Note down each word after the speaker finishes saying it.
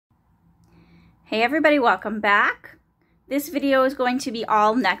Hey everybody, welcome back. This video is going to be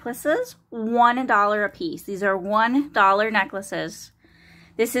all necklaces, $1 a piece. These are $1 necklaces.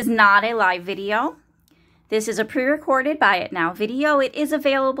 This is not a live video. This is a pre-recorded BuyItNow video. It is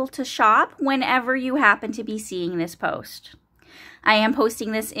available to shop whenever you happen to be seeing this post. I am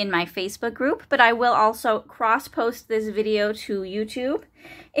posting this in my Facebook group, but I will also cross-post this video to YouTube.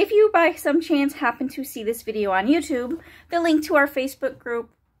 If you by some chance happen to see this video on YouTube, the link to our Facebook group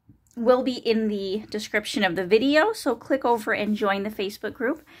will be in the description of the video, so click over and join the Facebook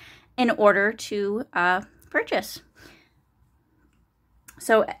group in order to purchase.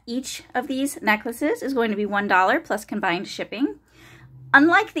 So each of these necklaces is going to be $1 plus combined shipping.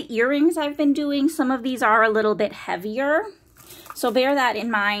 Unlike the earrings I've been doing, some of these are a little bit heavier. So bear that in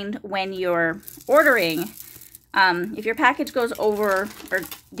mind when you're ordering. If your package goes over or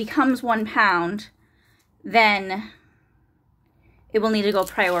becomes 1 pound, then it will need to go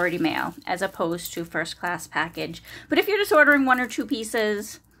priority mail as opposed to first class package. But if you're just ordering 1 or 2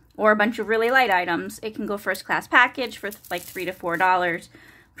 pieces or a bunch of really light items, it can go first class package for like $3 to $4.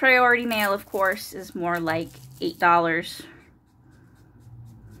 Priority mail, of course, is more like $8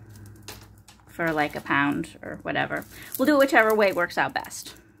 for like a pound or whatever. We'll do it whichever way works out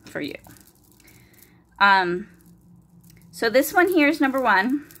best for you. So this one here is number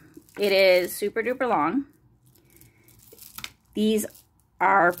 1. It is super duper long. These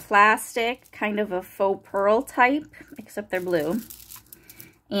are plastic, kind of a faux pearl type, except they're blue.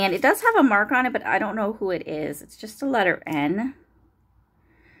 And it does have a mark on it, but I don't know who it is. It's just a letter N.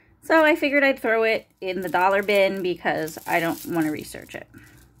 So I figured I'd throw it in the dollar bin because I don't want to research it.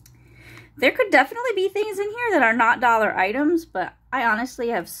 There could definitely be things in here that are not dollar items, but I honestly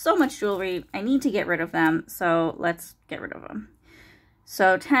have so much jewelry, I need to get rid of them, so let's get rid of them.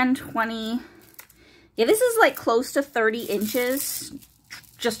 So 10, 20... Yeah, this is like close to 30 inches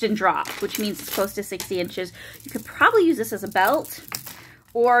just in drop, which means it's close to 60 inches. You could probably use this as a belt,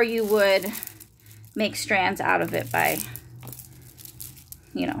 or you would make strands out of it by,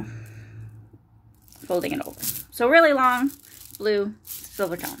 you know, folding it over. So really long, blue,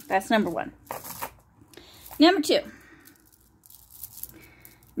 silver tone. That's number 1. Number 2.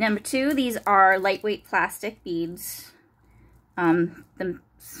 Number 2, these are lightweight plastic beads.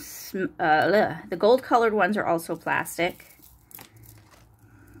 The gold colored ones are also plastic,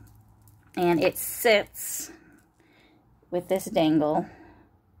 and it sits with this dangle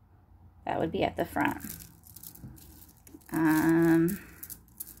that would be at the front.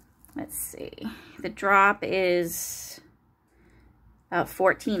 Let's see, the drop is about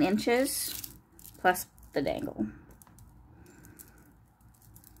 14 inches plus the dangle.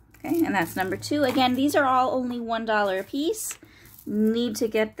 Okay, and that's number 2. Again, these are all only $1 a piece. Need to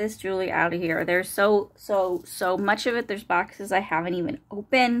get this jewelry out of here. There's so much of it. There's boxes I haven't even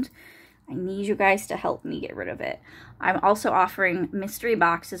opened. I need you guys to help me get rid of it. I'm also offering mystery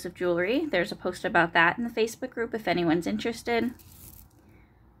boxes of jewelry. There's a post about that in the Facebook group if anyone's interested.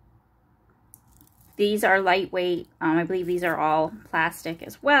 These are lightweight. I believe these are all plastic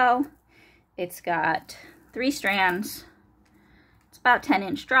as well. It's got 3 strands. It's about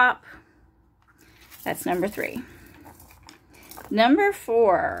 10-inch drop. That's number 3. Number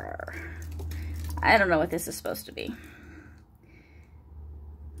 4, I don't know what this is supposed to be.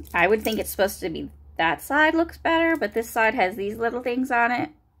 I would think it's supposed to be that side looks better, but this side has these little things on it.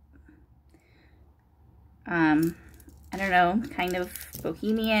 I don't know, kind of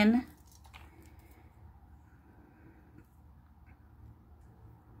bohemian.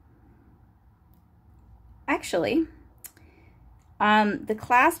 Actually, the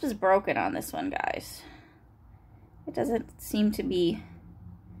clasp is broken on this one, guys. It doesn't seem to be,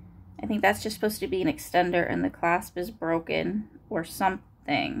 I think that's just supposed to be an extender and the clasp is broken or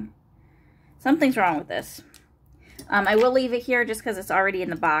something. Something's wrong with this. I will leave it here just because it's already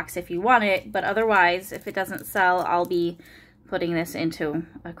in the box if you want it, but otherwise, if it doesn't sell, I'll be putting this into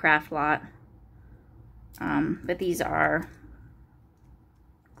a craft lot. But these are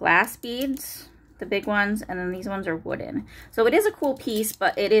glass beads, the big ones, and then these ones are wooden. So it is a cool piece,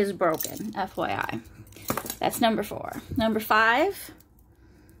 but it is broken, FYI. That's number 4. Number 5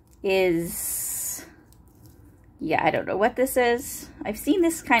 is, yeah, I don't know what this is. I've seen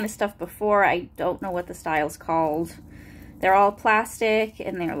this kind of stuff before. I don't know what the style's called. They're all plastic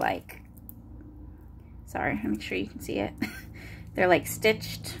and they're like, sorry, make sure you can see it. They're like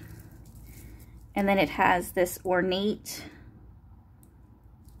stitched. And then it has this ornate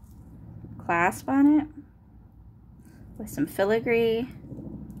clasp on it with some filigree.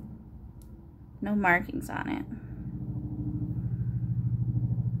 No markings on it.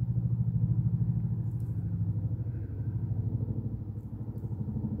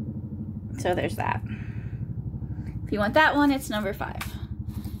 So there's that. If you want that one, it's number 5.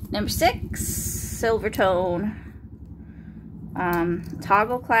 Number 6, silver tone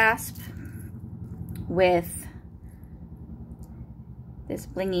toggle clasp with this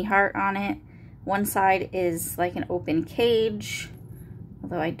blingy heart on it. One side is like an open cage,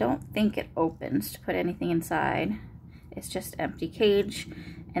 although I don't think it opens to put anything inside. It's just empty cage.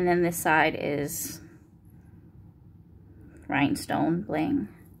 And then this side is rhinestone bling.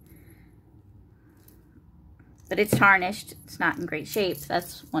 But it's tarnished. It's not in great shape. So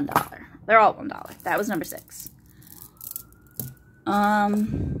that's $1. They're all $1. That was number 6.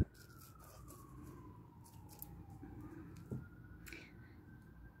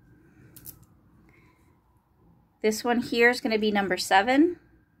 This one here is going to be number 7.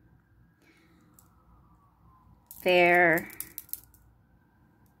 I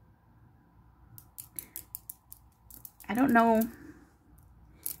don't know.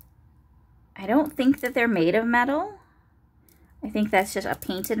 I don't think that they're made of metal. I think that's just a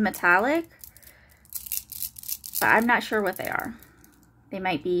painted metallic. But I'm not sure what they are. They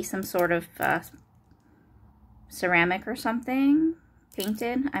might be some sort of ceramic or something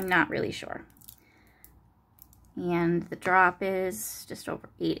painted. I'm not really sure. And the drop is just over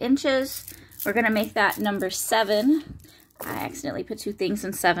 8 inches. We're going to make that number 7. I accidentally put 2 things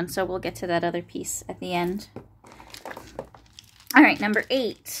in 7, so we'll get to that other piece at the end. All right, number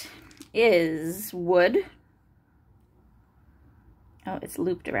 8 is wood. Oh, it's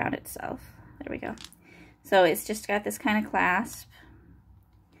looped around itself. There we go. So it's just got this kind of clasp.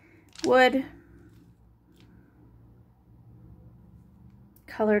 Wood.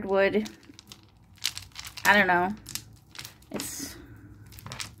 Colored wood. I don't know. It's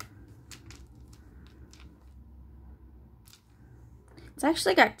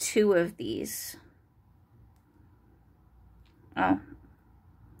actually got 2 of these. Oh.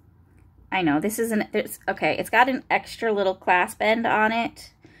 I know, this isn't, okay, it's got an extra little clasp end on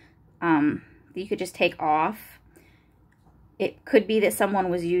it that you could just take off. It could be that someone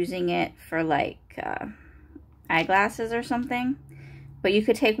was using it for like eyeglasses or something, but you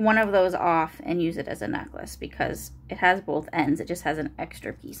could take one of those off and use it as a necklace because it has both ends. It just has an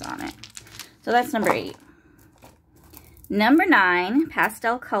extra piece on it. So that's number 8. Number 9,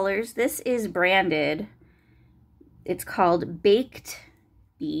 pastel colors. This is branded. It's called Baked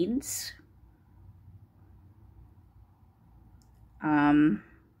Beads.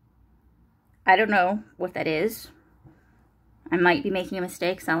 I don't know what that is. I might be making a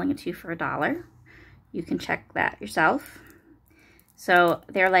mistake selling it to you for $1. You can check that yourself. So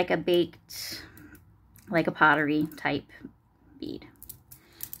they're like a baked, like a pottery type bead.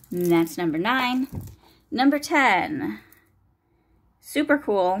 And that's number 9. Number 10, super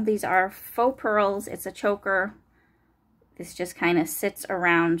cool. These are faux pearls. It's a choker. This just kind of sits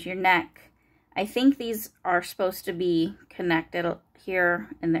around your neck. I think these are supposed to be connected here,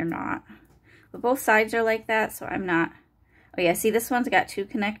 and they're not. But both sides are like that, so I'm not. Oh yeah, see, this one's got 2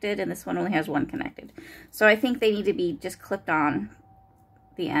 connected, and this one only has 1 connected. So I think they need to be just clipped on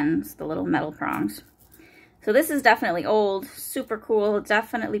the ends, the little metal prongs. So this is definitely old, super cool,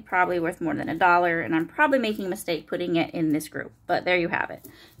 definitely probably worth more than $1, and I'm probably making a mistake putting it in this group, but there you have it.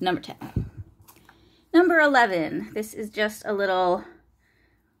 Number 10. Number 11, this is just a little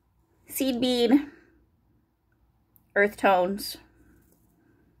seed bead, earth tones,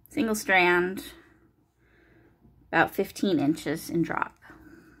 single strand, about 15 inches in drop.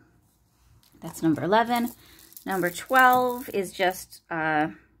 That's number 11. Number 12 is just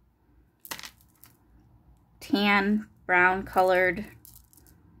tan brown colored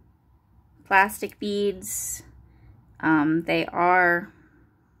plastic beads. They are,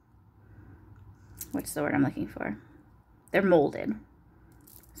 what's the word I'm looking for? They're molded.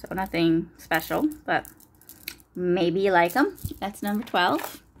 So nothing special, but maybe you like them. That's number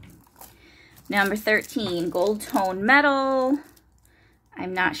 12. Number 13, gold tone metal.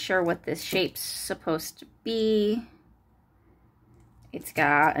 I'm not sure what this shape's supposed to be. It's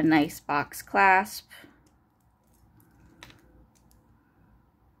got a nice box clasp.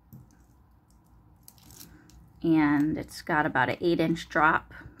 And it's got about an 8-inch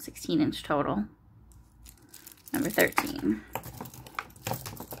drop, 16-inch total. Number 13.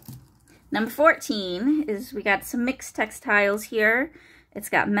 Number 14 is, we got some mixed textiles here. It's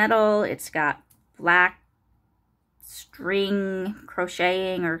got metal, it's got black string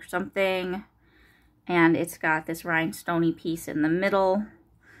crocheting or something, and it's got this rhinestoney piece in the middle,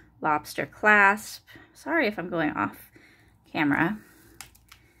 lobster clasp. Sorry if I'm going off camera.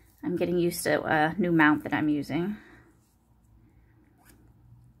 I'm getting used to a new mount that I'm using.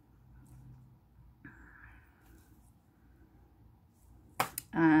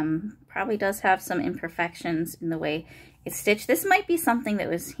 Probably does have some imperfections in the way it's stitched. This might be something that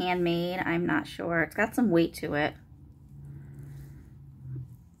was handmade. I'm not sure. It's got some weight to it.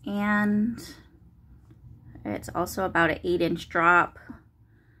 And it's also about an 8-inch drop.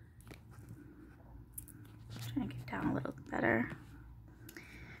 Try to get down a little better.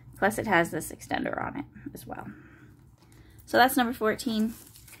 Plus it has this extender on it as well. So that's number 14.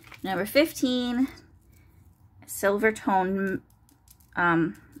 Number 15, silver tone.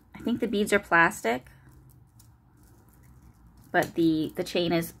 I think the beads are plastic, but the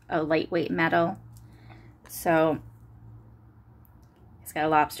chain is a lightweight metal. So it's got a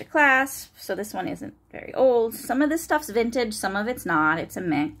lobster clasp, so this one isn't very old. Some of this stuff's vintage, some of it's not. It's a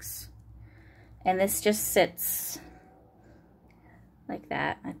mix. And this just sits like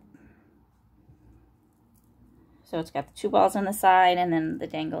that. So it's got the 2 balls on the side and then the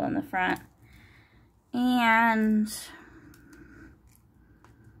dangle in the front. And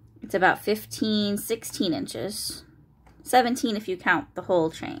it's about 15, 16 inches. 17 if you count the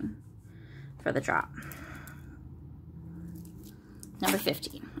whole chain for the drop. Number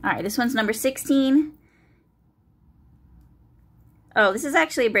 15. All right, this one's number 16. Oh, this is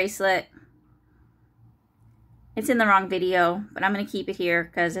actually a bracelet. It's in the wrong video, but I'm going to keep it here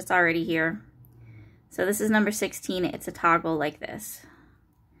because it's already here. So this is number 16. It's a toggle like this,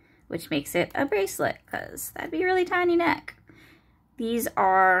 which makes it a bracelet because that'd be a really tiny neck. These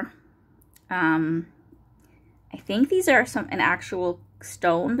are, I think these are an actual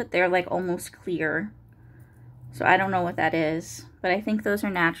stone, but they're like almost clear. So I don't know what that is, but I think those are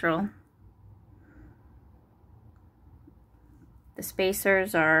natural. The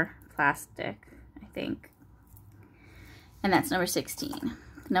spacers are plastic, I think. And that's number 16.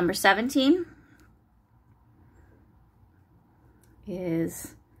 Number 17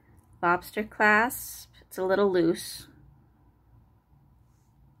 is lobster clasp. It's a little loose.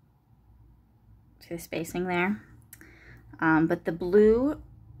 See the spacing there? But the blue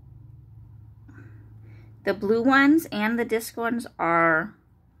ones and the disc ones are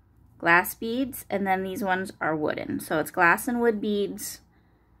glass beads, and then these ones are wooden. So it's glass and wood beads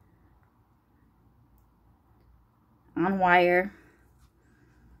on wire.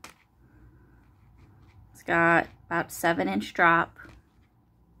 It's got about 7-inch drop.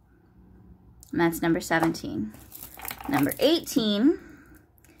 And that's number 17. Number 18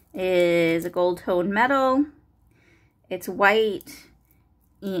 is a gold tone metal. It's white,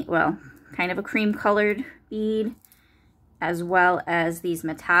 well, kind of a cream colored bead, as well as these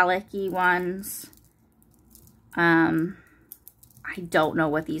metallic-y ones. I don't know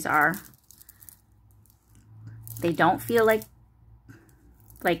what these are. They don't feel like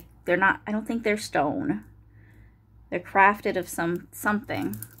they're not, I don't think they're stone. They're crafted of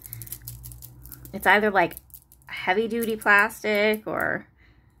something. It's either like heavy duty plastic or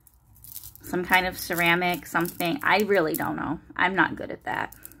some kind of ceramic, something. I really don't know. I'm not good at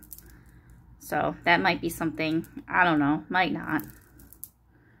that. So that might be something, I don't know, might not.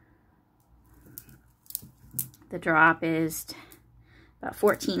 The drop is about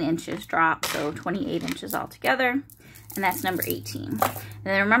 14 inches drop, so 28 inches altogether. And that's number 18. And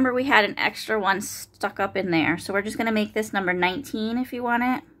then remember we had an extra one stuck up in there. So we're just going to make this number 19 if you want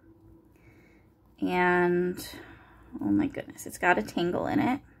it. And, oh my goodness, it's got a tangle in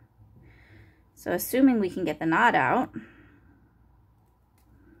it. So assuming we can get the knot out.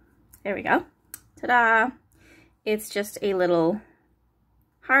 There we go. Ta-da! It's just a little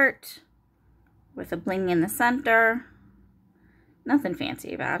heart with a bling in the center. Nothing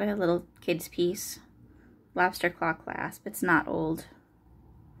fancy about it. A little kid's piece. Lobster claw clasp. It's not old.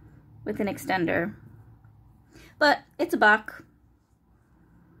 With an extender. But it's $1.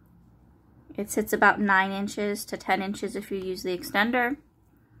 It sits about 9 inches to 10 inches if you use the extender.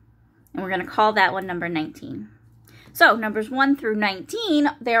 And we're going to call that one number 19. So numbers 1 through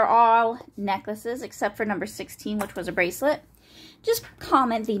 19, they're all necklaces except for number 16, which was a bracelet. Just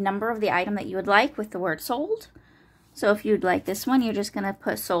comment the number of the item that you would like with the word sold. So if you'd like this one, you're just going to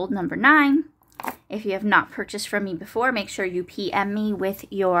put sold number 9. If you have not purchased from me before, make sure you PM me with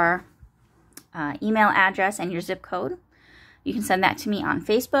your email address and your zip code. You can send that to me on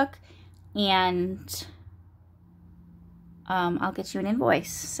Facebook, and I'll get you an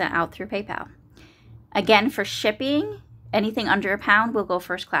invoice sent out through PayPal. Again, for shipping, anything under £1 will go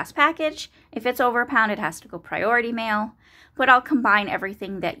first class package. If it's over £1, it has to go priority mail. But I'll combine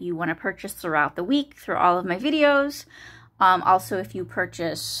everything that you want to purchase throughout the week through all of my videos. Also, if you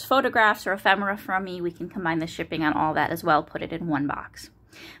purchase photographs or ephemera from me, we can combine the shipping on all that as well, put it in one box.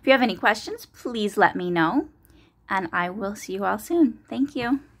 If you have any questions, please let me know, and I will see you all soon. Thank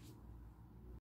you.